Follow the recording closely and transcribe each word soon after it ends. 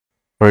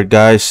Alright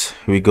guys,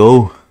 here we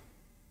go.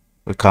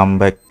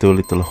 Welcome back to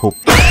Little Hope.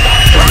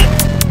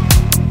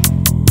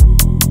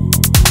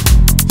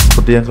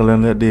 Seperti yang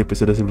kalian lihat di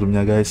episode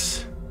sebelumnya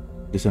guys,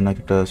 di sana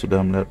kita sudah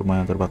melihat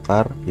rumah yang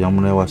terbakar yang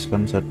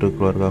menewaskan satu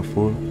keluarga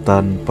full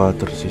tanpa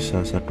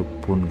tersisa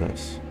satupun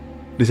guys.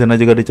 Di sana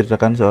juga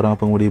diceritakan seorang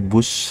pengemudi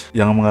bus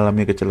yang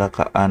mengalami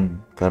kecelakaan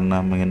karena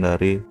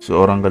menghindari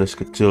seorang gadis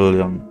kecil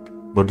yang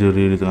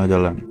berdiri di tengah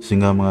jalan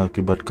sehingga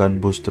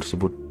mengakibatkan bus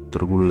tersebut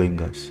terguling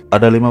guys.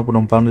 Ada 5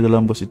 penumpang di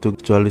dalam bus itu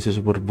kecuali si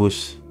supir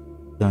bus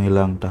yang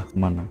hilang entah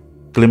kemana.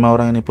 Kelima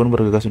orang ini pun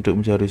bergegas untuk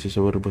mencari si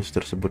supir bus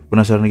tersebut.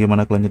 Penasaran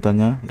gimana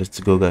kelanjutannya? Let's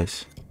go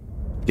guys.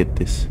 Get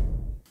this.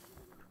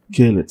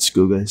 Oke, let's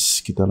go guys.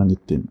 Kita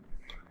lanjutin.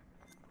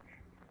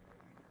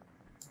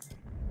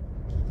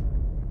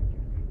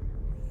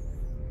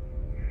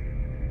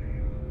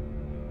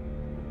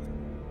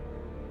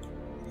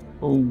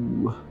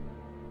 Oh.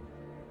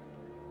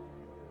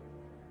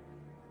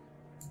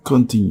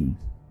 Continue.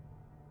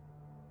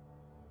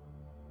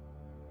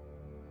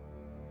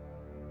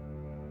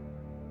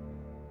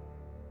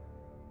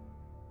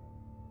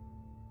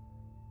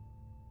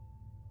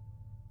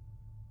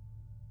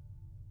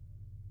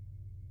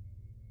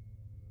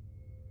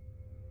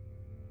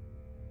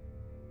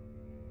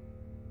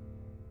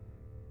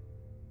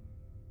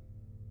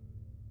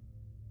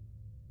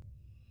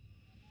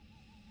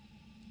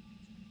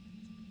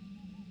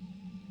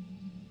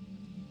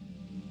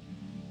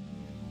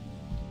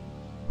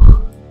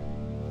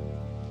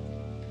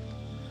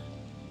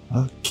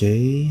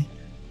 Okay.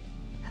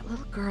 That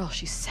little girl,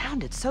 she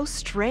sounded so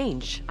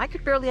strange. I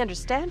could barely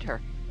understand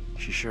her.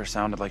 She sure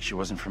sounded like she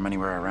wasn't from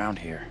anywhere around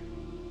here.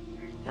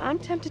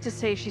 I'm tempted to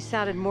say she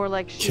sounded more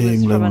like she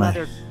was from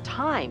another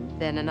time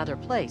than another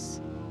place.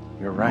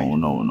 You're right.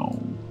 No.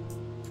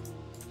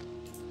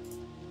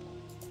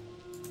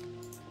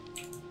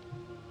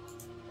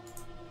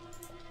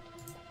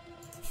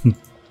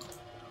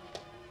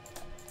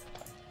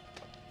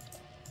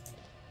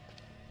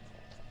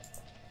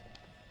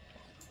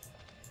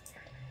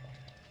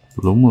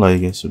 Belum mulai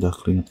guys, sudah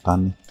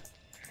keringetan nih.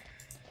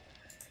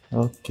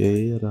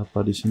 Oke, ada apa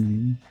di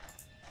sini?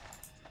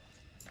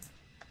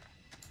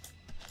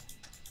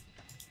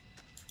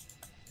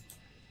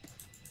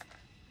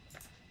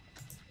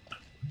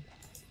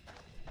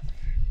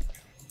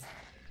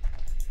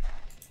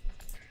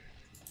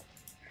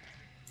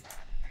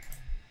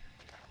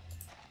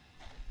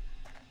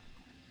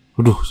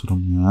 Aduh,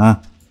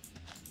 seremnya.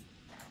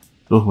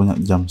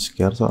 Banyak jump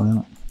scare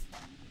soalnya.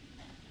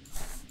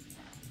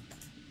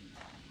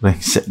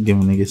 Brengsek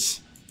game ini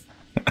guys.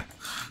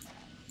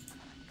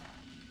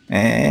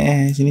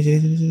 Sini.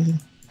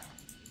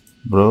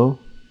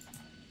 Bro.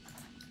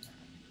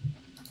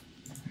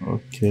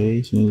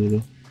 Oke, sini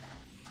dulu.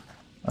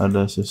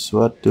 Ada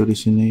sesuatu di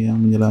sini yang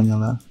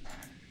menyala-nyala.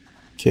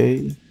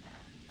 Oke.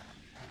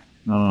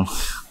 No.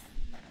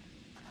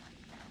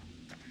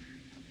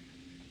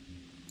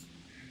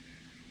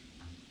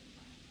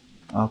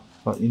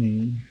 Apa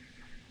ini?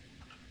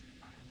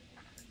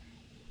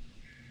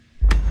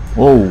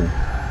 Wow.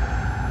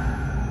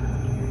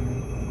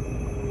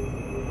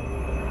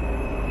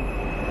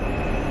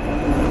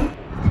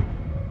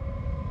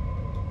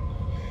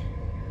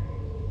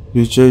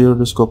 Feature your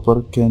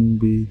discover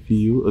can be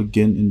viewed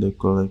again in the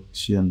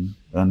collection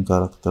and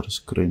character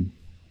screen.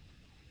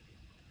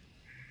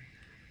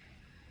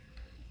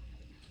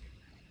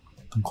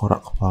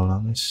 Tengkorak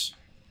kepala guys.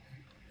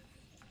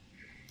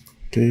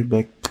 Okay,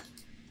 back.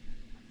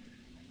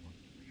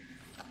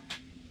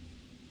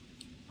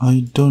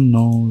 I don't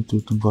know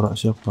itu tengkorak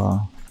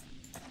siapa.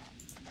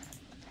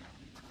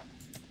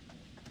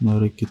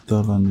 Mari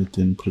kita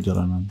lanjutin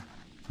perjalanan.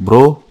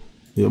 Bro,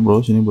 ya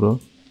bro, sini bro.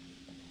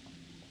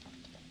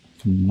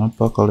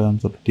 Kenapa kalian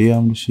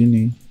terdiam di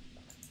sini?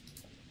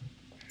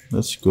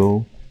 Let's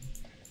go.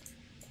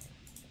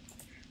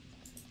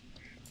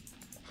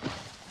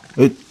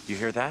 You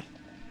hear that?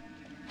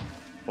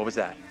 What was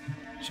that?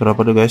 Suara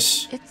apa tuh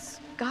guys?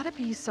 It's gotta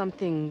be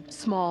something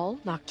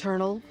small,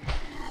 nocturnal.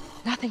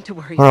 Nothing to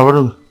worry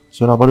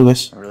Suara apa tuh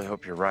guys? I really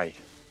hope you're right.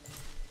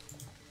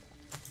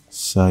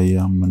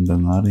 Saya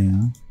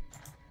mendengarnya.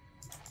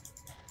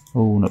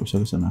 Oh, nggak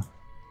bisa ke sana.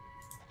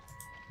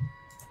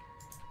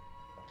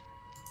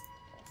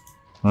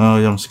 Oh,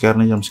 jump scare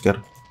nih, jump scare.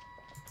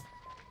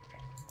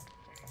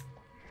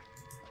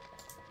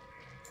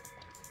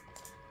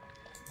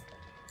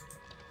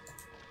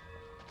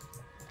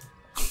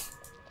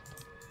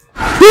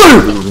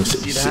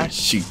 See that?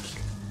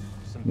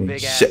 Some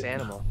big ass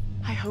animal.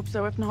 I hope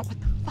so, if not, what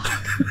the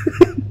fuck?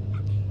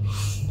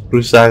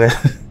 RUSA kan?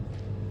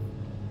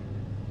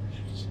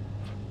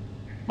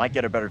 Might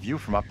get a better view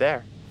from up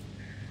there.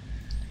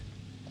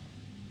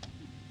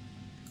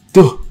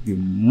 Tuh,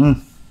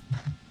 gimana?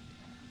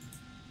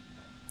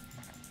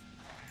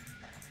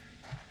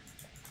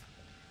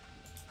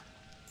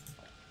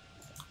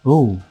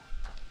 Oh,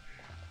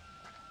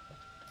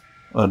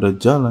 ada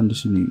jalan di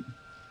sini.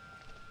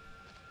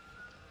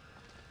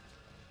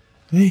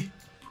 Hey,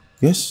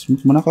 guys,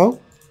 kemana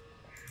kau?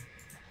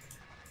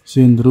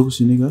 Sindro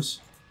kesini guys.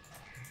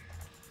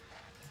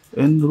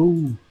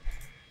 Andrew.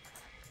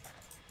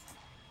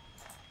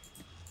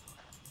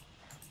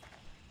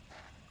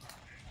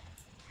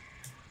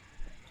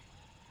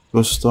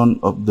 Question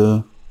of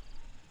the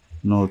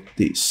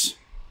notice.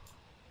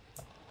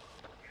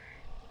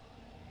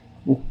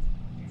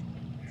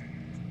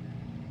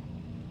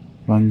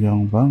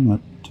 Panjang banget.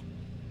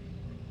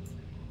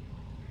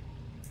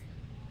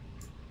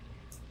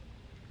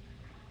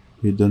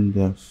 Hidden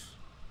depth.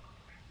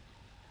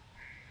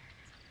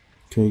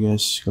 Oke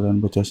guys, kalian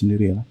baca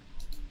sendiri ya.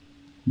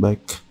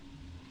 Baik.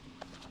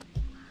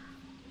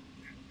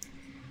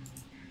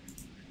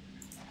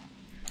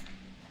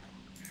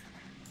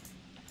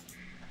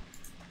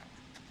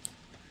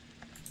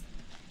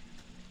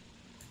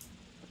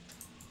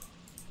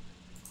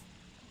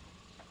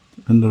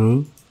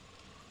 Andrew,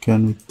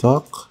 can we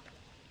talk?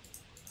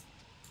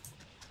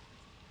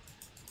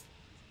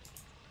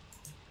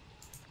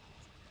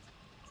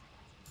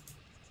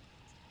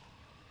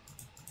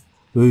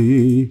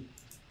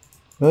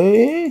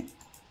 Hey,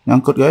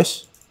 nyangkut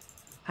guys.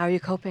 How are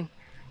you coping?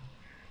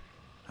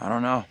 I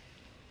don't know.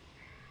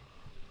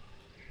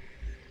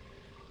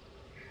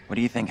 What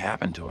do you think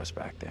happened to us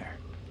back there?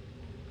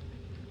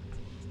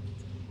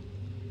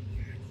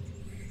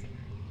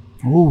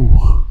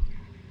 Oh,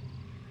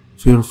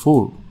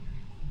 fearful.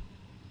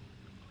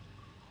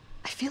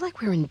 I feel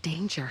like we're in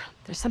danger.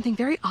 There's something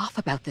very off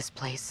about this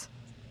place.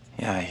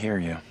 Yeah, I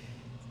hear you.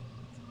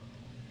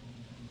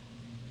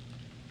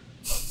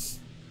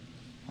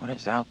 What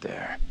is out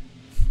there?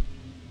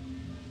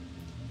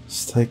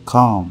 Stay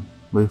calm.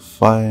 We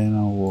find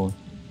our word.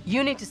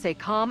 You need to stay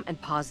calm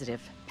and positive.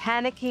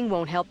 Panicking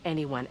won't help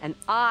anyone, and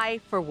I,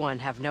 for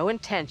one, have no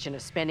intention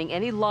of spending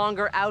any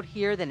longer out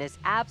here than is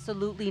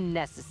absolutely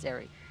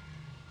necessary.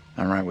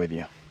 I'm right with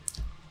you.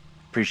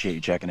 Appreciate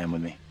you checking in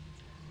with me.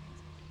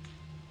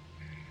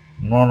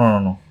 No.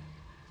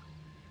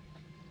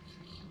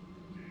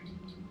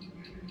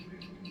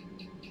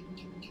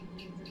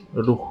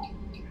 Aduh.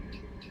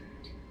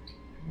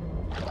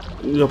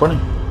 Ini apa nih?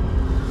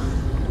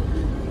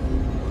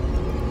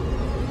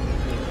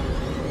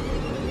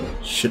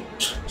 Shit.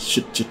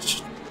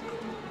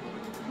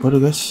 Waduh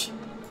guys.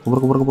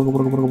 Kabur.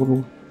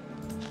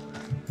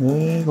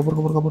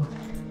 Kabur.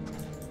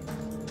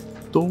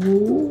 Tunggu.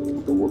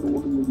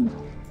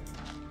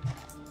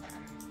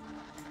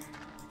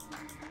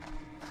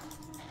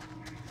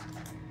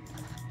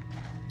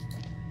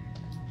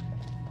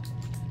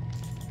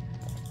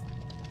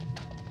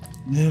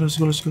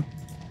 Let's go.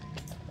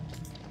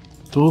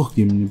 Tuh,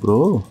 gini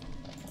bro.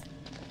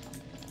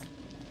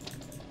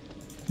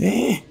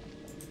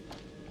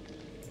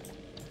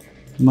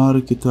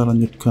 Mari kita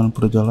lanjutkan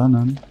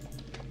perjalanan.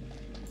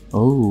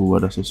 Oh,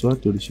 ada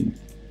sesuatu di sini.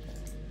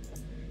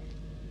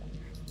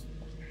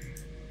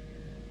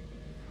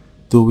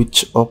 The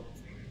Witch of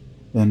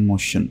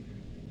Mountain.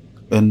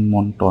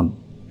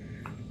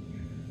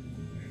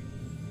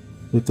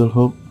 Little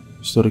Hope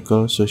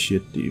Historical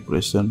Society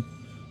present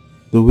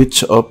The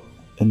Witch of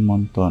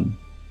Mountain.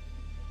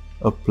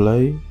 A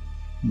play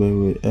by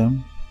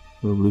W.M.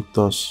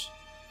 Publitos,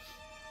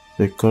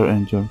 Baker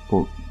and John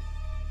Ford.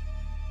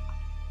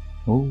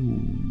 Oh,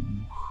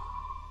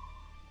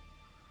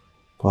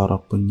 para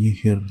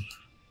penyihir.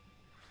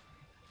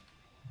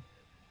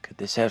 Could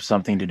this have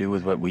something to do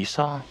with what we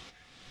saw?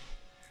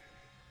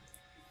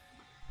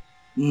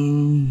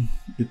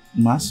 It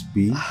must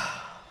be.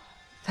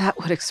 That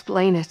would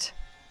explain it.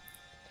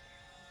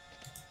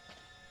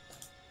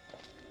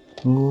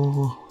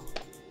 Oh,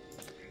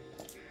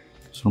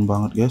 serem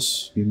banget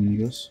guys, game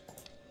ini guys.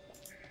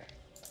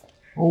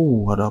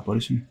 Oh, ada apa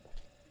di sini?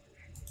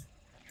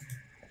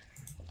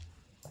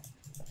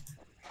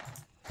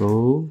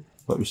 Oh,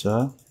 nggak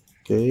bisa.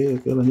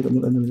 Oke,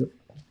 lanjut.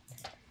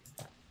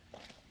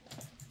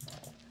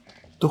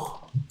 Tuh,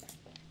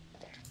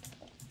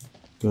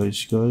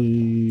 guys,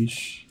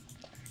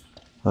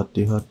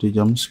 hati-hati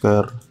jump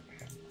scare.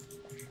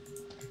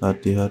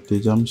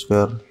 Hati-hati jump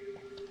scare.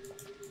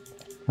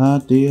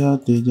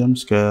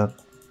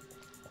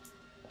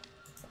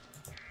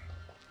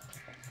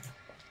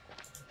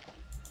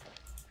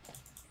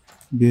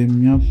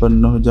 Gamenya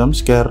penuh jump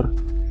scare.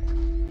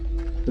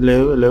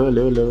 Hello.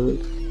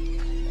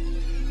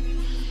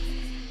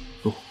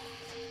 Tuh,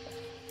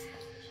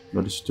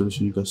 nggak di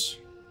sini guys.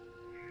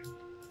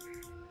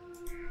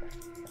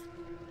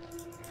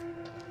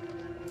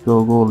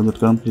 Go,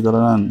 lanjutkan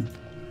perjalanan.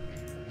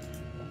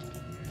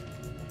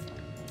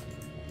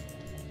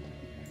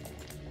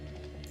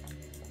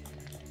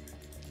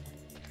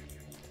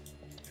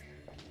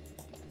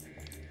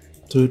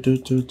 Tuh.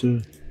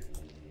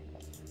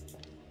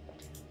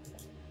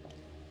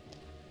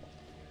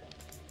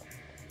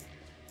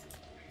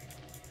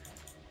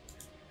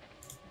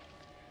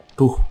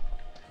 Tuh,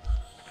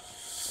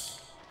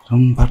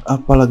 tempat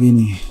apa lagi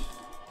nih?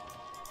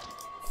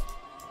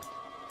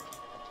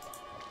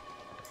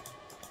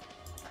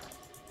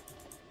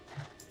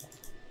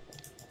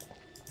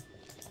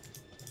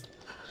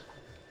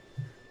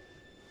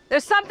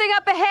 There's something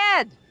up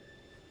ahead!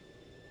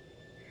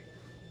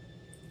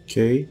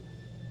 Okay.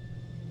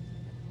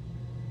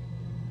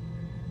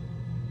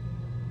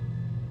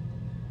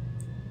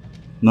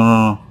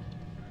 No.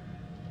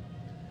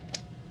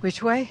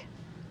 Which way?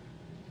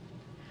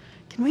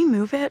 Can we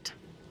move it?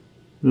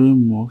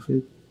 Remove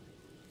it.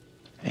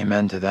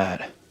 Amen to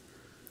that.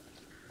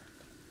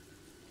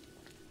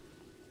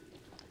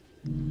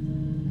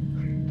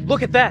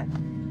 Look at that!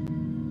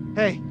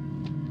 Hey,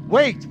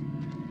 wait!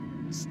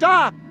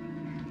 Stop!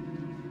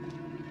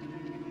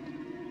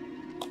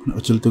 Anak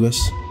kecil tuh guys.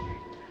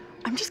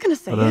 I'm just gonna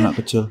say Ada anak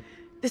it. kecil.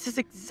 This is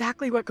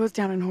exactly what goes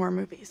down in horror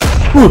movies.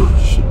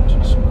 Shit.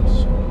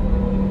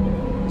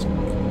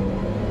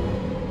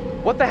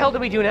 What the hell do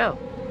we do now?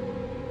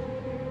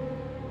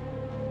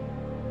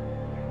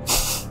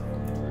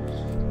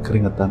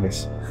 Keringetan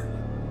guys.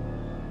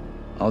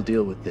 I'll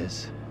deal with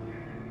this.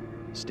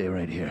 Stay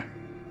right here.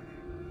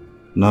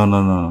 No,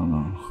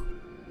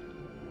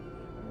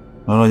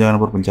 jangan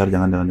berpencar,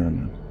 jangan.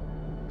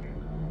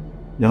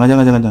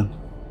 Jangan.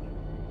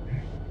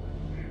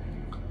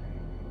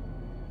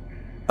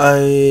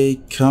 I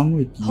come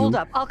with you. Hold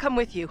up, I'll come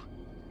with you.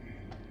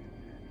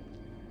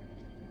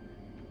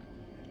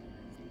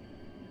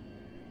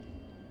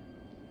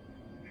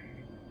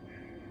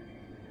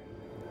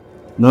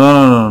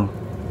 No.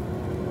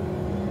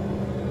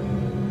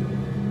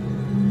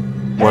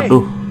 Hey,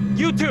 Waduh.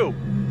 you two!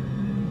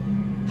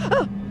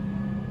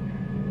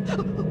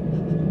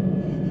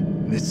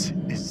 This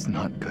is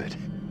not good.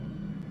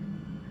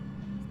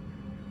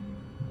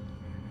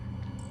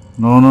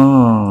 No.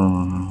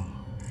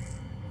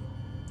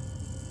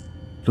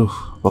 Duh,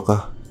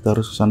 apakah kita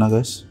harus ke sana,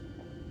 guys?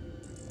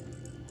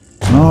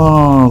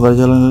 No, gak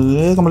ada jalan.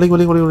 Kembali.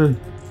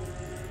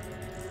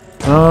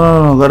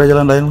 No, gak ada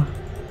jalan lain.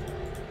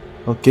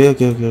 Oke,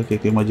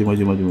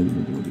 maju.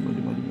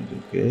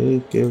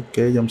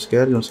 Oke, jump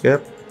scare.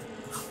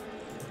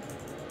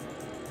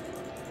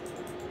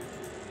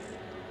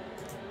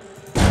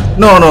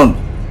 No.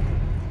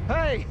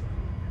 Hey!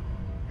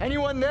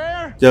 Anyone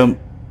there? Jump.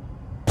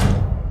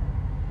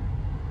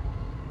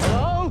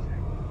 Hello?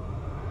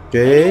 Oke.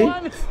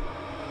 Anyone?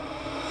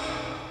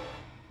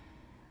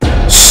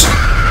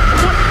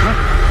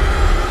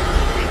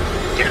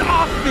 Get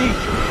off me!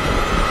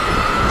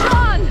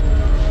 John!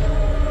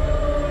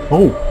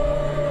 Oh.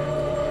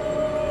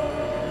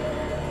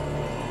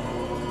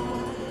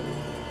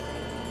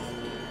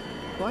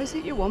 What is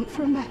it you want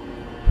from me?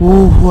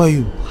 Who are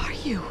you? Who are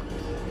you?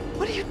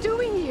 What are you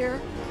doing here?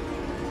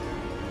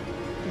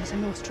 These are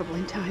most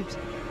troubling times.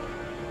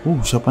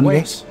 Siapa nih,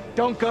 Wait, guys?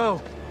 don't go.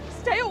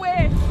 Stay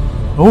away!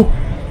 Oh.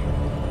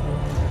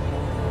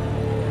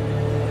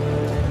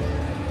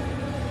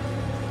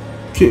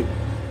 Okay.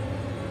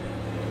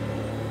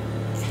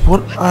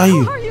 What are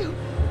you? Who are you?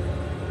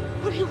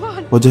 What do you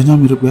want? Wajahnya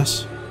mirip,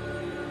 guys.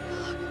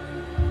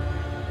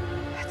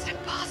 It's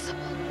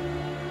impossible.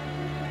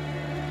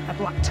 A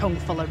black tongue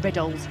full of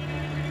riddles.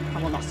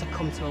 I will not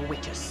succumb to a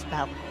witch's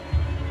spell.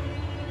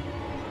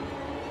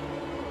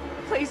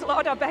 Please,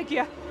 Lord, I beg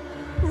you.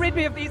 Rid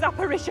me of these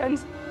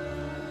apparitions.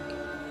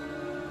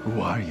 Who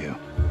are you?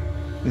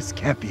 This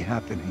can't be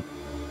happening.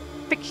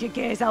 Fix your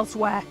gaze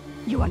elsewhere.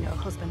 You are no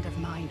husband of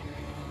mine.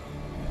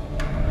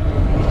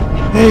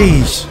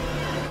 Hey.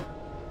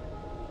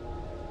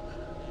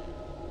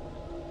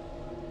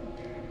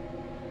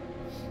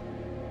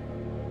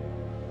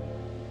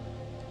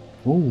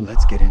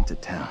 Let's get into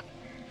town.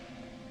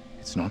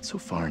 It's not so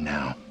far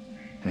now,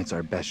 and it's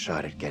our best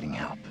shot at getting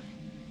help.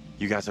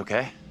 You guys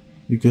okay?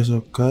 You guys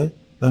okay?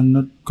 I'm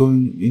not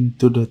going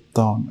into the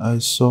town. I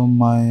saw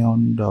my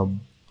own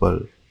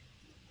double.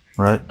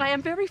 Right? I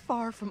am very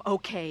far from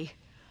okay.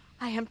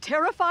 I am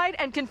terrified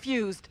and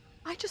confused.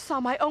 I just saw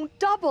my own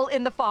double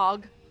in the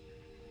fog.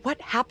 What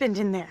happened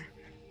in there?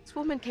 This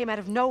woman came out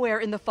of nowhere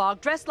in the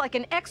fog, dressed like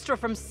an extra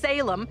from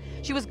Salem.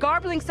 She was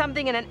garbling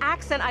something in an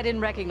accent I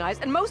didn't recognize,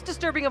 and most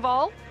disturbing of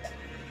all,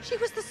 she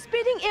was the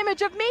spitting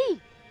image of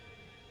me.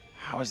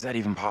 How is that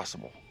even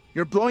possible?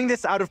 You're blowing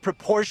this out of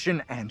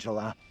proportion,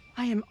 Angela.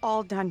 I am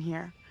all done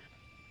here.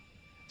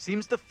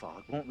 Seems the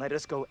fog won't let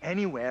us go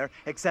anywhere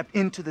except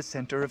into the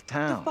center of The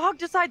town. fog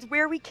decides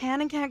where we can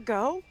and can't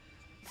go?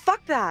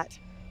 Fuck that.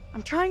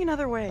 I'm trying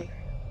another way.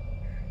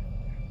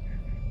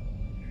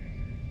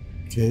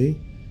 Okay.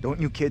 Don't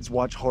you kids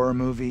watch horror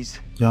movies?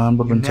 Jangan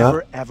You berpencar.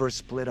 never ever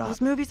split up. Those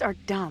movies are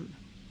dumb.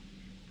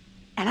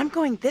 And I'm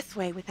going this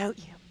way without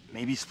you.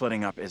 Maybe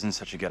splitting up isn't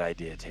such a good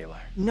idea, Taylor.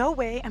 No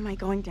way am I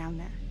going down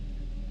there.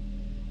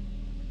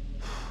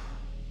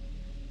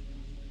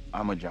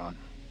 I'm with John.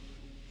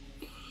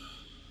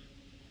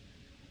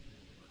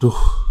 Duh.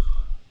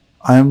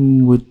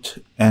 I'm with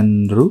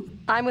Andrew.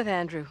 I'm with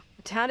Andrew.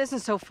 The town isn't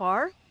so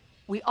far.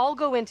 We all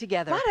go in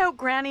together. Flat out,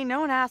 Granny.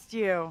 No one asked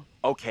you.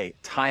 Okay,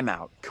 time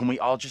out. Can we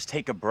all just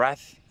take a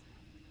breath?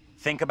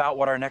 Think about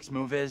what our next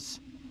move is?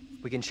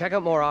 We can check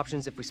out more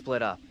options if we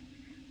split up.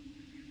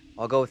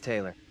 I'll go with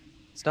Taylor.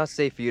 It's not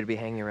safe for you to be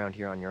hanging around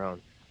here on your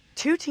own.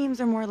 Two teams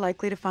are more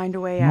likely to find a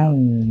way No, out.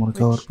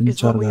 mereka Which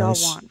is berpencar, what we all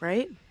guys. want,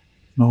 right?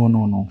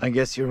 No. I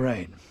guess you're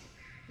right.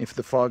 If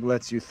the fog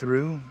lets you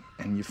through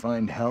and you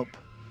find help,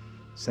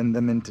 send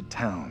them into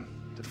town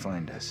to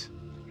find us.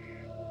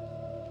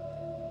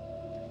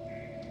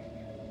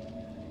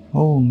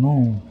 Oh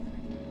no.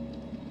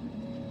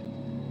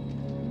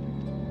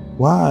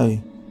 Why?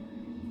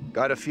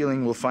 Got a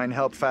feeling we'll find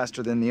help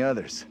faster than the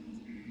others.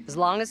 As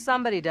long as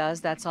somebody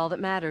does, that's all that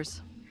matters.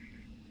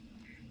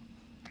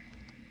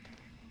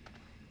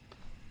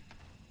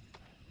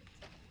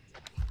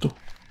 Tuh.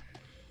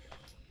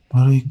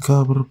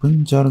 Mereka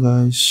berpencar,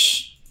 guys.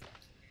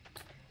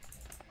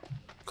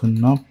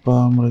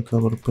 Kenapa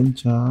mereka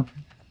berpencar?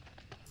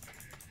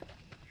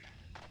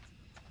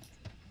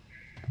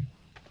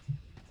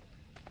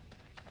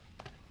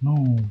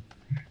 No.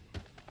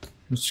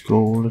 Let's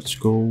go, let's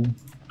go.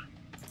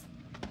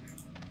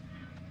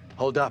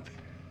 Hold up.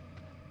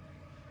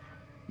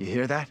 You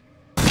hear that?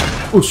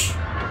 Ush.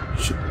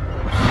 Shit.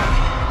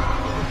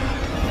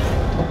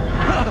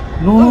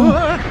 No.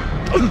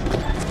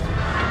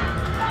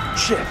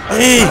 Shit.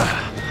 Hey.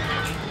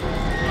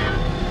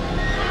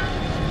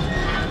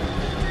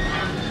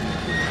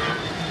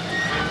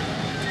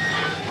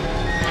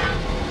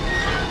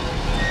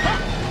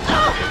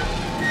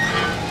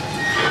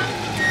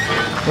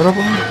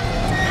 Berapa?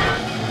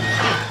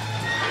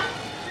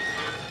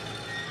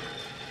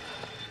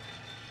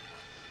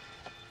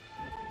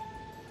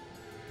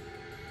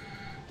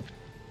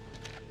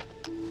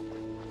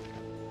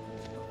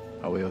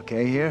 Are we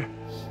okay here?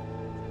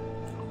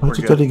 Apa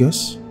itu tadi,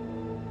 guys?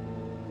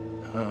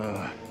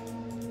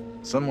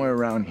 Somewhere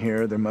around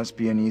here, there must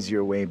be an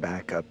easier way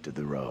back up to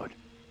the road.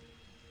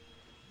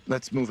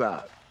 Let's move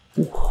out.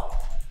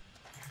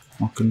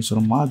 Makin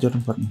serem aja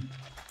tempatnya.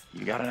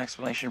 You got an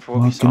explanation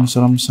for what we saw? Makin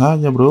serem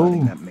saja, I bro.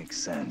 think that makes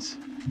sense.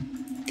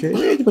 Oke,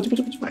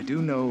 cepat. I do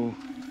know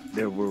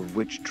there were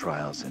witch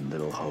trials in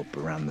Little Hope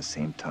around the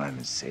same time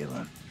as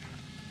Salem.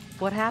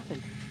 What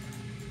happened?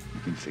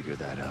 You can figure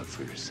that out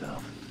for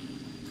yourself.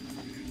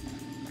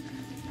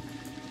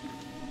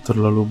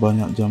 Terlalu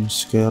banyak jump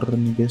scare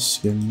nih, guys,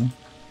 gamenya.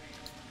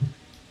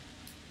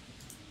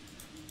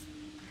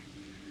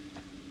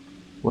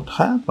 What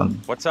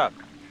happened? What's up?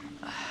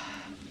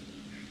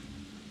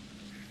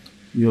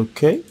 You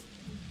okay?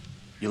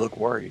 You look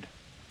worried.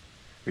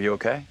 Are you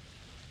okay?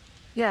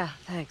 Yeah,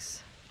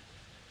 thanks.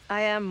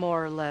 I am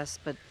more or less,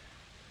 but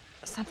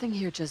something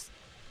here just...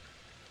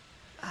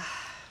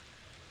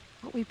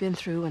 what we've been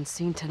through and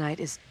seen tonight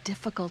is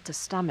difficult to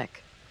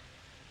stomach.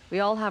 We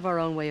all have our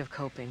own way of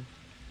coping.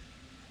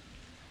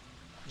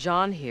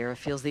 John here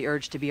feels the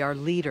urge to be our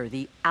leader,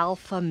 the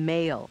alpha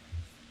male.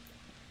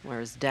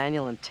 Whereas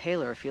Daniel and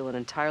Taylor feel an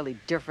entirely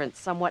different,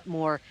 somewhat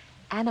more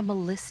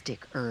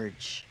animalistic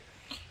urge.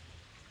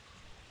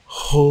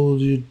 How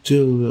do you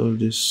deal with all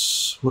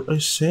this? What are you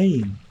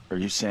saying? Are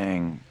you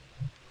saying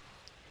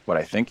what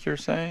I think you're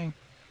saying?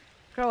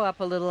 Grow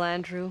up a little,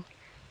 Andrew.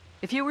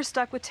 If you were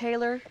stuck with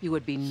Taylor, you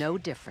would be no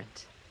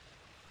different.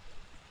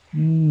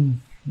 We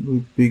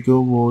bigger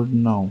word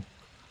now.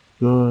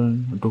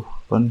 Aduh,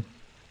 apa nih?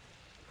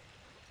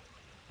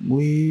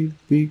 We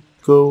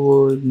bigger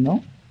word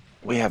now?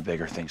 We have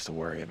bigger things to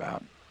worry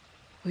about.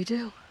 We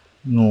do.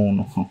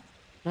 No.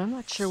 I'm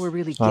not sure we're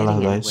really Salah,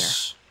 getting anywhere.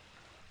 guys.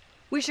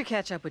 We should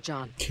catch up with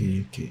John.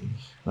 Okay.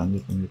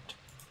 Lanjut.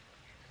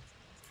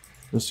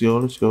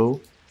 Let's go.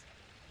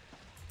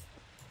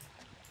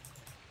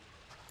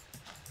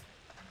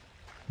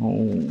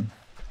 Oh.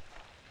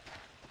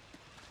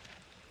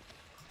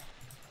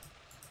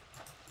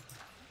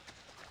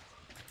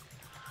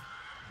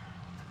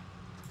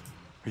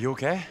 Are you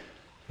okay?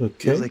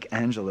 Okay. Feels like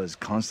Angela's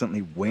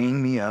constantly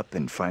weighing me up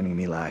and finding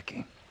me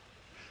lacking.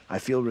 I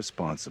feel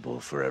responsible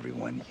for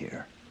everyone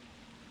here.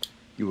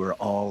 You are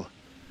all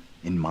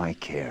in my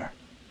care.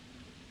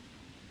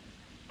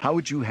 How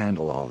would you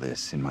handle all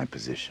this in my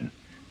position?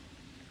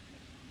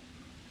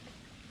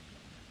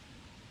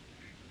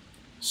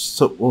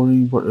 Stop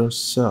worrying about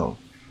yourself.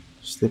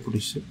 Stay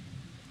positive.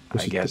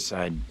 I guess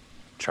I'd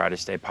try to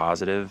stay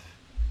positive,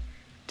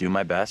 do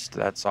my best.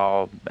 That's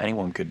all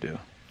anyone could do.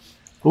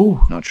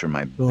 Oh, Not sure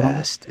my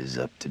best is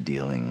up to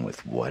dealing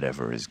with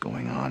whatever is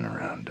going on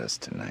around us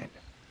tonight.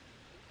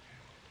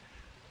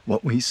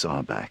 What we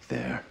saw back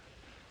there,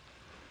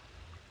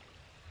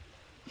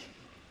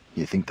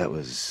 you think that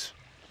was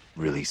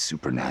really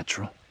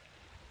supernatural?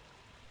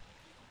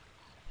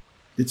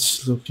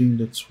 it's looking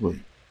that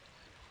way.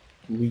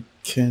 We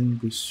can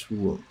be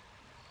sure.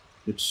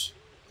 It's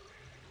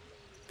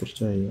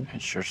percaya.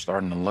 It's sure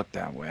starting to look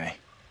that way.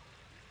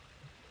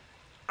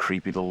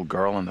 Creepy little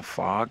girl in the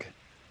fog.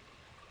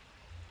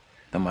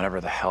 Then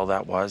whatever the hell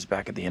that was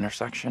back at the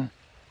intersection.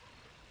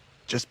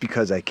 Just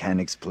because I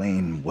can't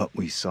explain what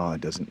we saw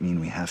doesn't mean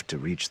we have to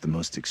reach the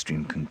most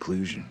extreme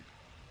conclusion.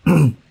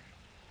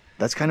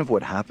 That's kind of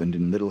what happened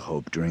in Little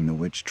Hope during the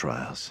witch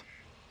trials.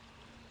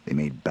 They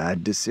made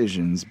bad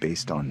decisions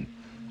based on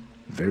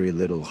very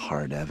little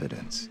hard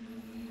evidence.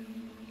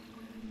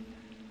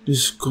 This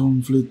is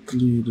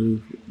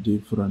completely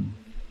different.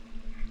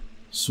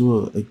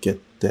 Sure, I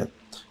get that.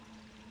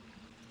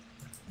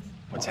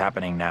 What's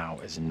happening now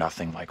is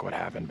nothing like what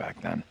happened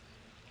back then.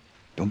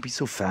 Don't be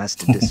so fast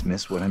to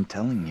dismiss what I'm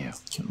telling you.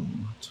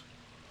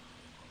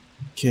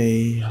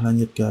 Okay,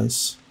 lanjut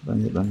guys.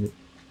 Lanjut.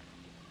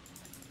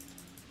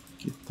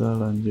 Kita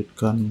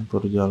lanjutkan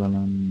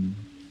perjalanan.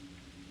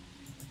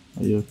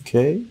 Are you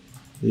okay?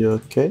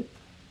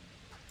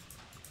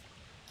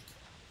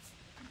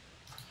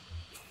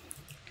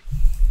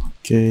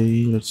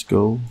 Oke, let's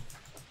go.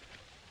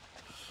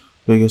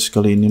 Oke guys,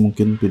 kali ini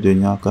mungkin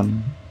videonya akan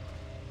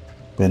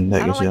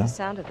pendek guys ya.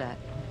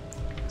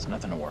 It's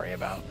nothing to worry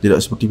about. Tidak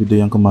seperti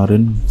video yang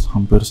kemarin,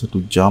 hampir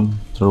 1 jam.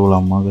 Terlalu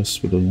lama guys,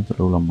 videonya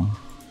terlalu lama.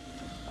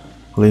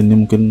 Kali ini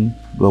mungkin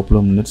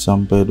 20 menit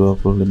sampai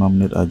 25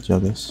 menit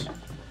aja guys.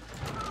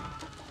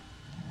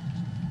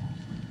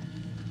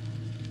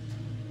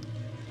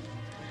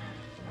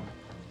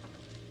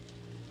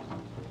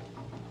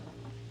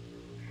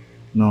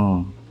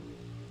 No.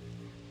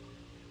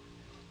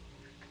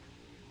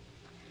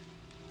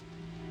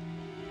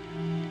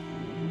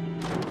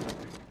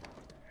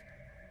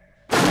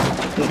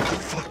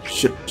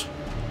 Shit.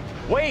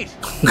 Wait.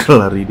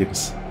 Lari dia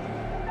guys.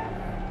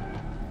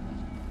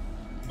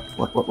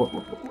 What.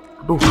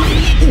 Aduh.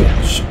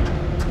 Shit.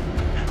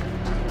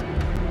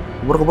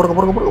 Kabur.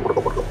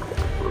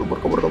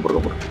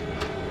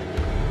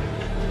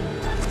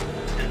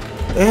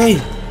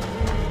 Hey.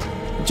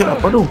 Kejar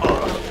apa dong?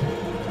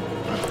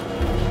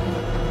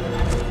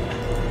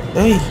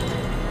 Hey.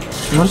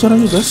 Gimana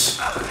caranya guys?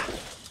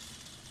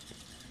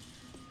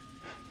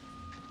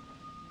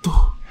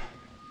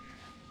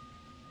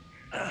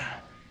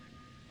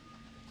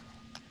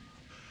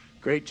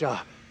 Great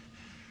job.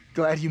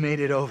 Glad you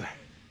made it over.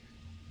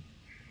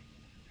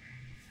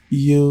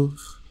 You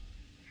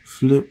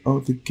flip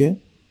out the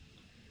gate?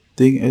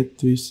 Think I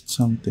twisted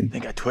something. I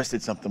think I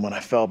twisted something when I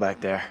fell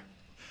back there.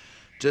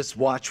 Just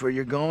watch where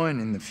you're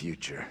going in the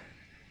future.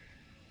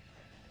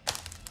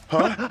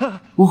 Huh?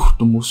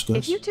 Tembus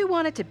guys. If you two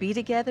wanted to be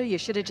together,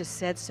 you should have just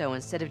said so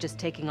instead of just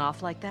taking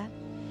off like that.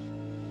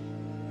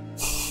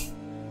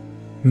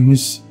 I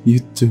miss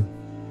you too.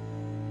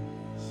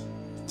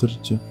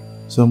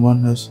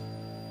 Someone has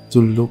to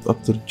look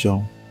after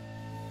John.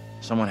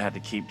 Someone had to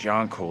keep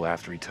John cool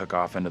after he took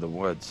off into the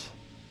woods.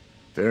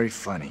 Very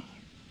funny.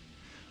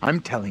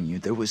 I'm telling you,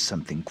 there was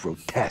something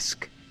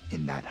grotesque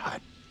in that hut.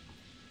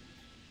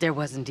 There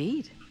was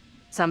indeed.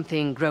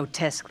 Something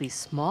grotesquely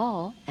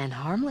small and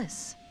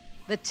harmless.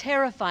 The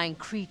terrifying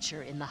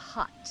creature in the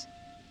hut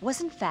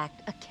was in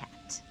fact a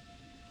cat.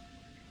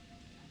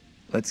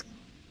 Let's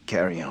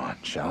carry on,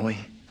 shall we?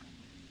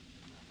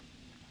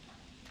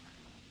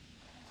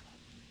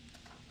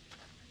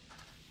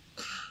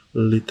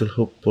 Little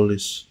Hope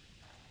Police.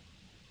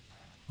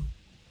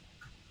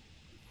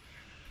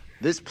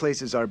 This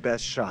place is our best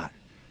shot.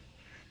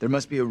 There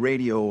must be a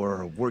radio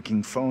or a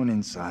working phone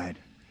inside.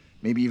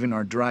 Maybe even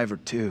our driver,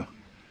 too.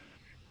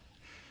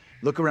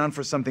 Look around for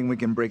something we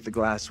can break the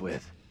glass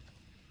with.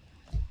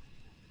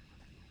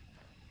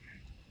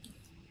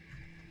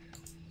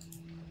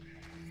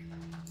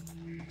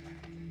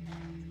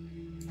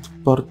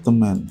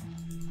 Apartemen.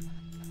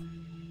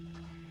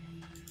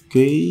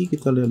 Oke,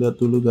 kita lihat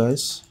dulu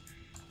guys.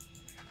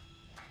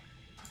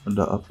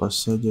 Ada apa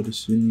saja di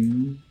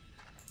sini?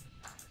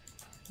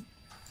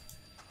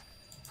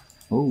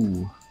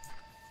 Oh.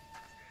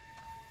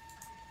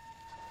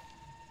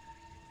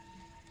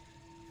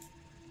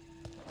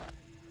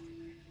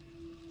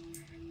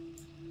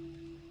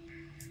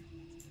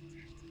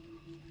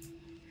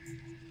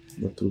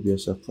 Batu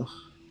biasakah?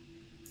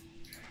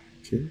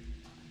 Oke.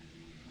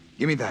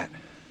 Give me that.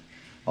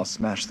 I'll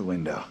smash the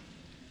window.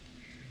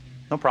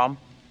 No problem.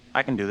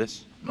 I can do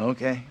this.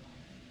 Okay.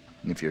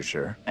 If you're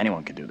sure.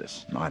 Anyone can do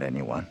this. Not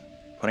anyone.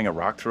 Putting a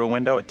rock through a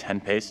window at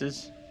 10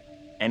 paces?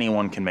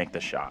 Anyone can make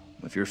the shot.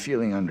 If you're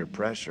feeling under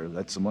pressure,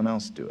 let someone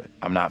else do it.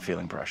 I'm not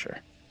feeling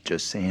pressure.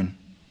 Just saying.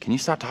 Can you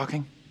stop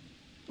talking?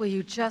 Will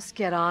you just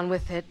get on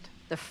with it?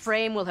 The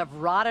frame will have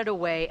rotted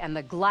away and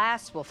the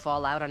glass will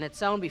fall out on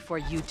its own before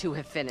you two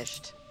have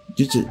finished.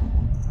 Cici.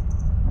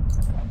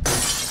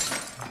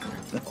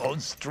 Oh,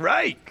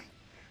 strike!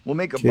 We'll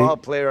make a ball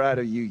player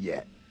out of you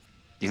yet.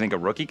 Do you think a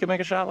rookie could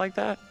make a shot like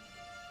that?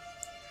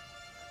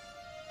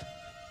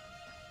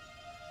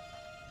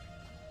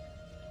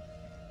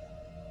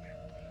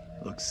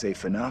 Looks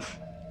safe enough.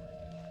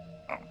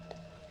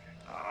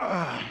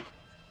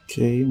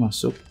 Oke,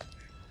 masuk.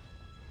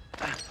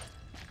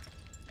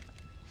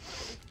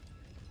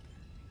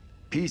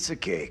 Piece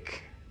of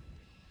cake.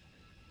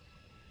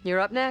 You're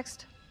up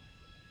next.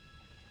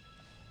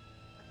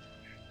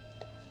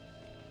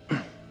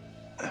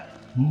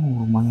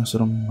 Rumahnya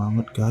serem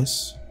banget,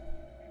 guys.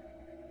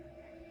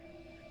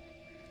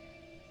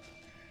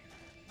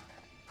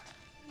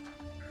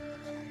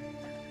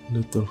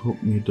 Little Hope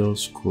Middle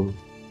School.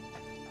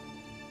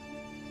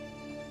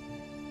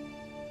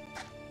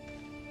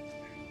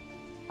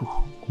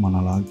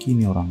 Kemana lagi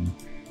nih orangnya?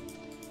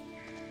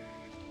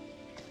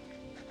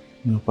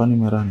 Ini apa nih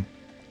merah nih?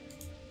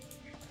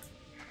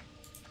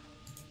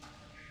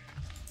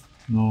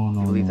 No.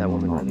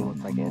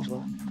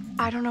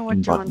 I don't know what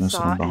John Tempatnya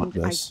saw, serem banget,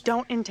 and I guys.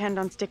 don't intend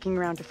on sticking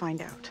around to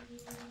find out.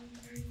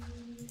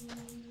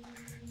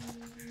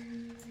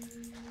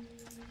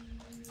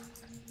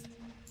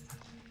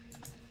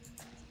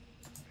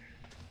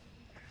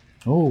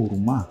 Oh,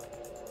 rumah.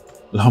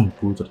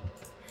 Lampu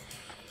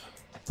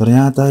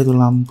ternyata itu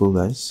lampu,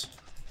 guys.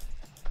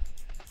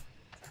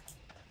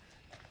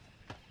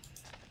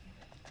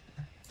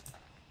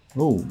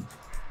 Oh,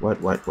 white.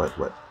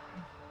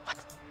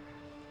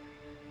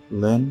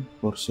 Land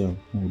for sale.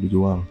 Oh,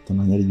 dijual.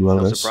 Tanahnya dijual,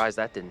 No guys. surprise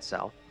that didn't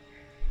sell.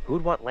 Who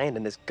would want land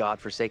in this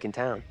godforsaken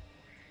town?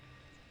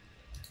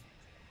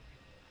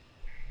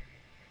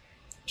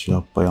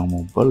 Siapa yang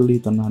mau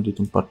beli tanah di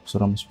tempat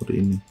seram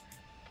seperti ini?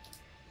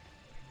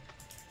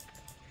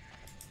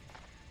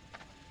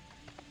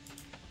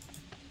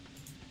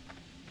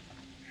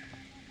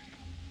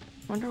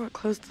 Wonder what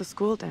closed the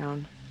school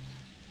down.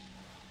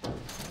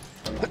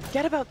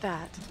 Forget about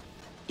that.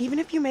 Even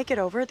if you make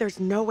it over, there's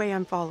no way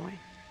I'm following.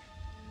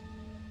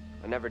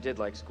 I never did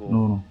like school.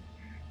 No.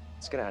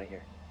 Let's get out of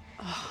here.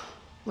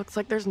 Looks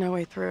like there's no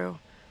way through.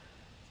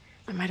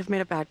 I might have made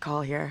a bad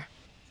call here.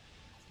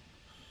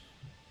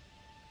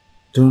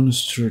 Don't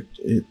start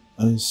it.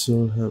 I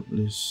should have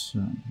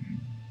listened.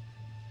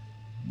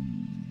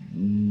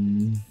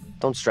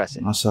 Don't stress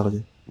it. Asal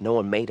aja. No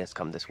one made us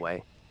come this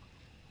way.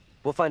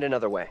 We'll find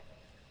another way.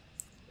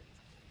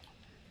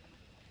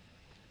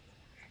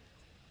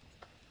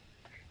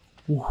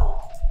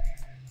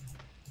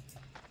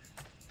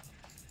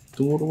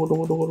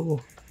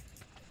 Tunggu.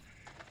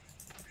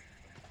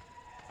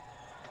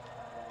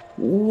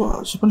 Wah,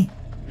 siapa nih?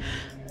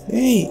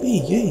 Hey,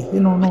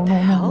 no.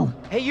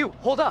 Hey, you,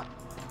 hold up.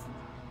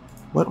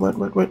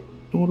 Wait.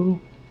 Tunggu dulu.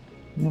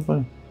 Ini apa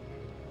nih?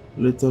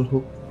 Little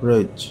Hook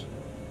Bridge.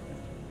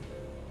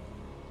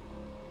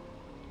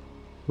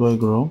 Do I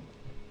grow?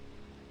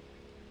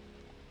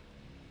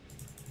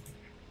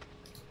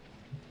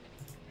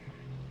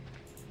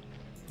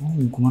 Oh,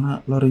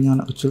 kemana larinya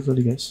anak kecil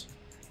tadi, guys?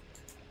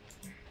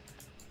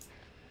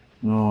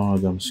 Oh,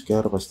 jump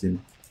scare pasti.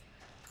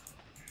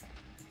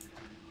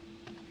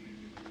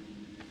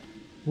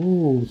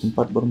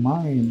 Tempat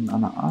bermain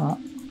anak-anak.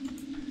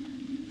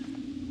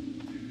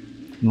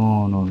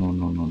 No.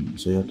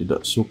 Saya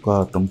tidak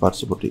suka tempat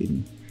seperti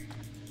ini.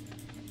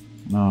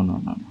 No.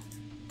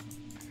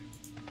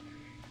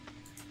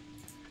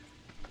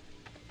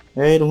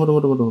 Hey,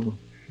 tunggu.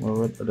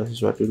 Wait, ada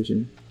sesuatu di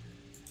sini.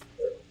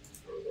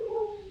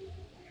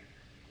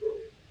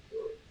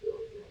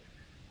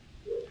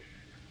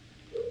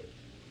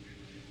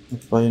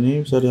 Apa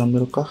ini bisa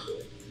diambilkah?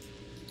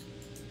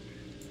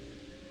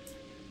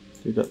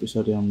 Tidak bisa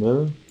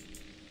diambil.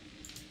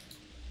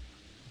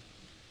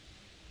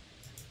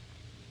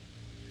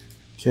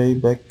 Okay,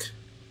 back.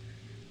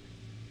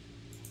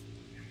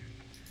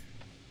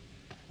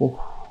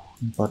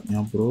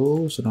 Tempatnya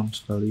bro, seram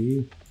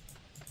sekali.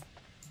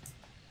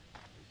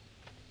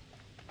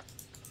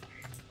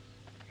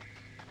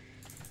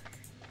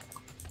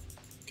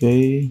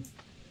 Oke.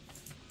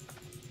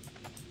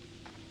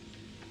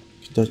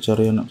 Kita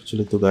cari anak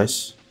kecil itu,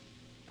 guys.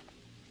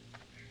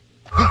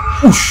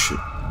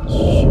 Shit.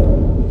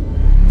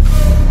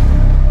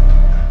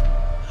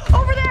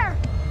 Over there!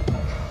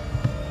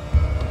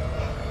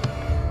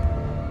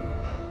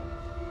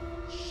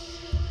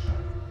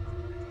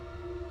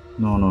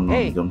 No,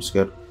 Hey. jump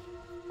scare.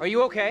 Are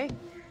you okay?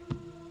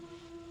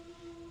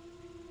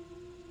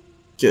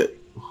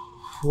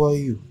 Who are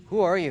you?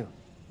 Who are you?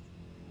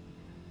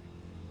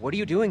 What are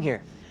you doing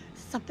here?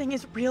 Something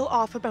is real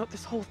off about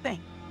this whole thing.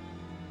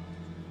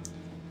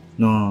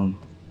 No.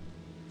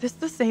 This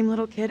the same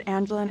little kid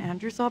Angela and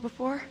Andrew saw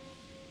before?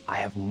 I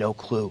have no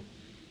clue.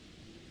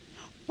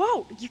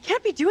 Whoa, you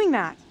can't be doing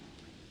that.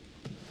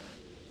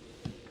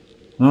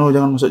 No,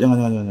 jangan masuk,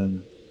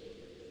 jangan.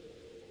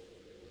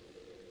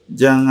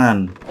 Jangan.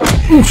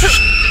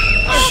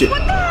 Shit.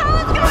 What the hell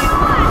is going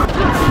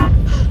on?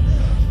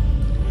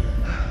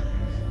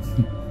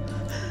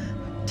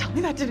 Tell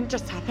me that didn't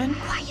just happen.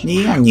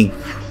 Nih anjing.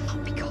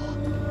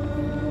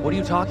 What are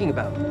you talking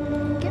about?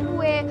 Get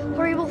away,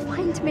 or he will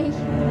find me.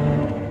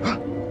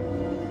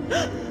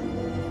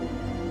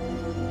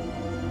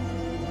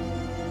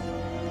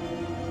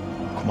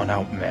 Come on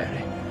out,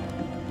 Mary.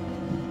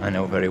 I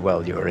know very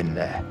well you're in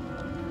there.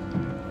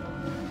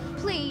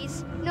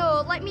 Please,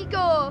 no, let me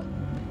go.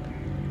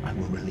 I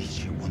will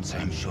release you once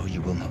I am sure you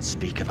will not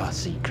speak of our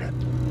secret.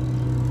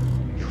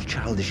 Your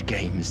childish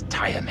games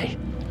tire me.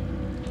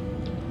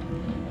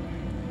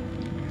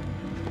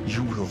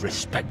 You will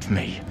respect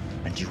me,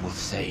 and you will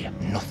say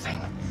nothing.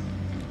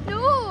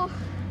 No!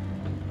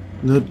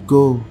 Let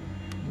go.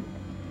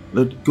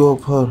 Let go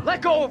of her.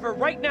 Let go of her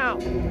right now!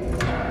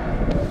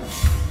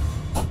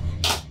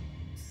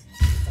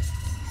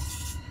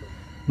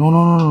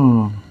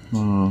 No.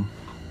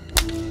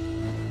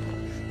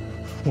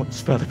 What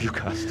spell have you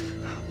cast?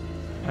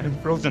 I am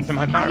frozen to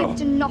my I marrow. have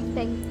done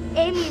nothing.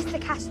 Amy is the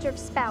caster of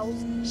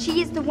spells.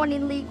 She is the one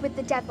in league with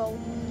the devil.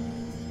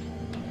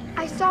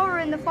 I saw her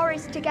in the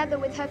forest together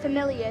with her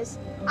familiars.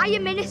 I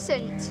am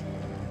innocent.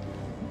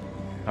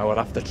 I will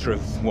have the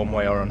truth, one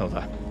way or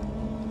another.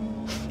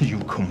 You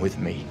come with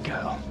me,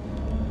 girl.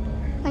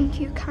 Thank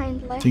you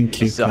kindly. Thank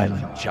Be you,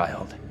 silent,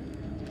 child.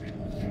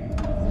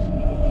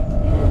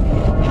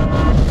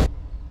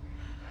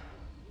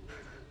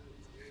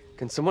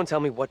 Can someone tell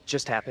me what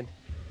just happened?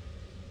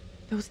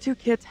 Those two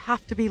kids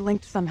have to be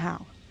linked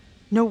somehow.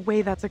 No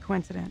way that's a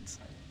coincidence.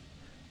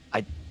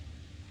 I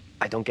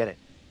don't get it.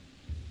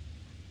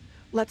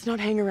 Let's not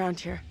hang around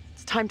here.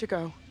 It's time to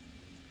go.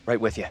 Right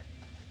with you.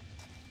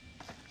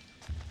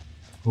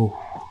 Oh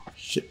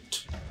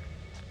shit.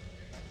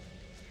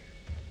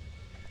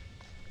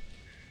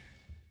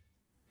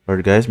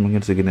 Alright guys,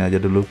 mungkin segini aja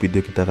dulu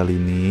video kita kali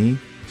ini.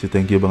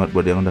 Thank you banget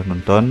buat yang udah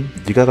nonton.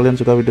 Jika kalian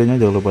suka videonya,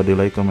 jangan lupa di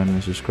like, comment, dan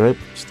subscribe.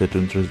 Stay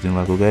tune terus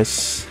dengan aku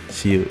guys.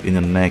 See you in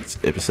the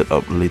next episode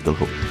of Little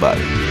Hope.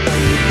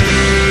 Bye.